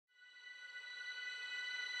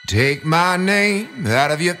Take my name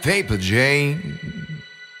out of your paper, Jane.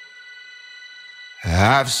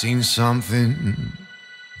 I've seen something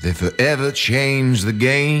that forever changed the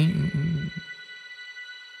game.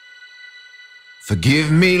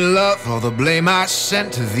 Forgive me, love, for the blame I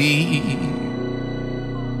sent to thee.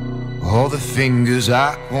 All the fingers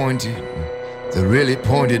I pointed that really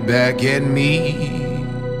pointed back at me.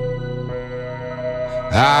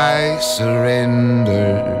 I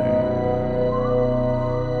surrender.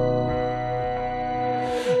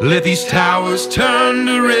 Let these towers turn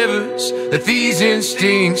to rivers, let these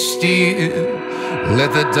instincts steer.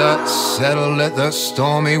 Let the dust settle, let the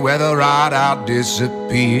stormy weather ride out,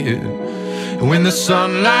 disappear. And when the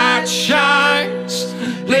sunlight shines,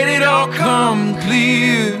 let it all come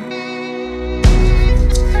clear.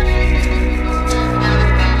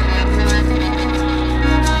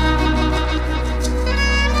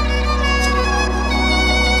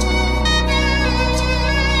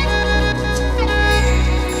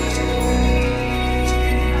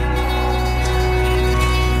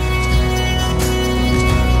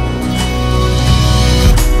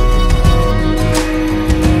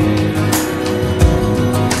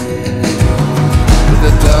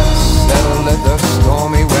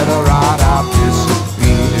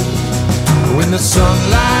 When the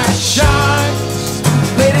sunlight shines,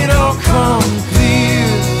 let it all come clear.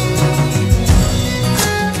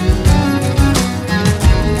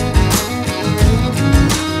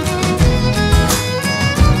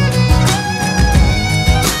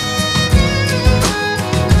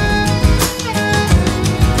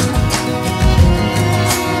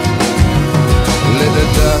 Let the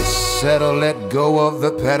dust settle, let go of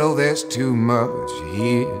the pedal, there's too much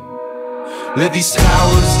here. Let these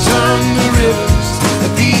towers turn to rivers,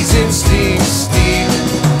 let these instincts steer.